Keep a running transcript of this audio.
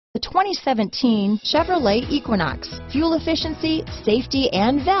2017 Chevrolet Equinox. Fuel efficiency, safety,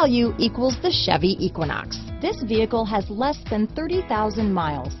 and value equals the Chevy Equinox. This vehicle has less than 30,000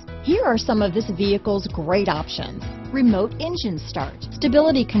 miles. Here are some of this vehicle's great options: remote engine start,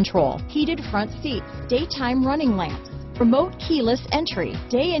 stability control, heated front seats, daytime running lamps, remote keyless entry,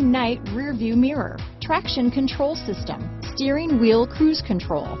 day and night rear view mirror, traction control system, steering wheel cruise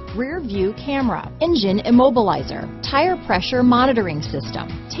control, rear view camera, engine immobilizer, tire pressure monitoring system.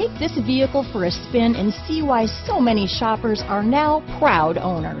 Take this vehicle for a spin and see why so many shoppers are now proud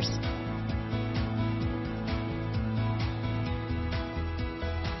owners.